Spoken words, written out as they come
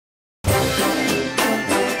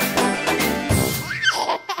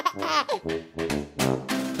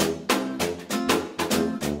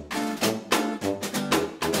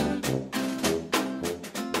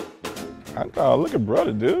Oh, look at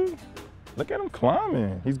brother, dude. Look at him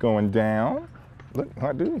climbing. He's going down. Look,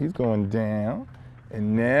 huh, dude, he's going down.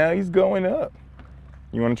 And now he's going up.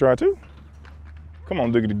 You want to try too? Come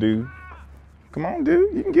on, diggity dude. Come on,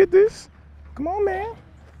 dude. You can get this. Come on, man.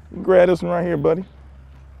 You can grab this one right here, buddy.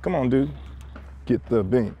 Come on, dude. Get the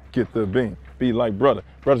beam. Get the beam. Be like brother.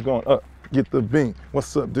 Brother's going up. Get the beam.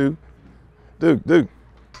 What's up, dude? Dude. Dude,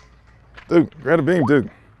 grab the beam,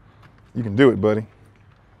 dude. You can do it, buddy.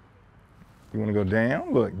 You want to go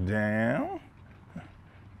down? Look, down.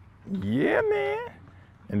 Yeah, man.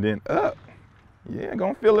 And then up. Yeah,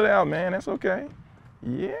 gonna fill it out, man. That's okay.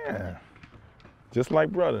 Yeah. Just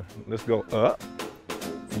like brother. Let's go up.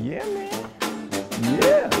 Yeah, man.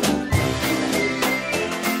 Yeah.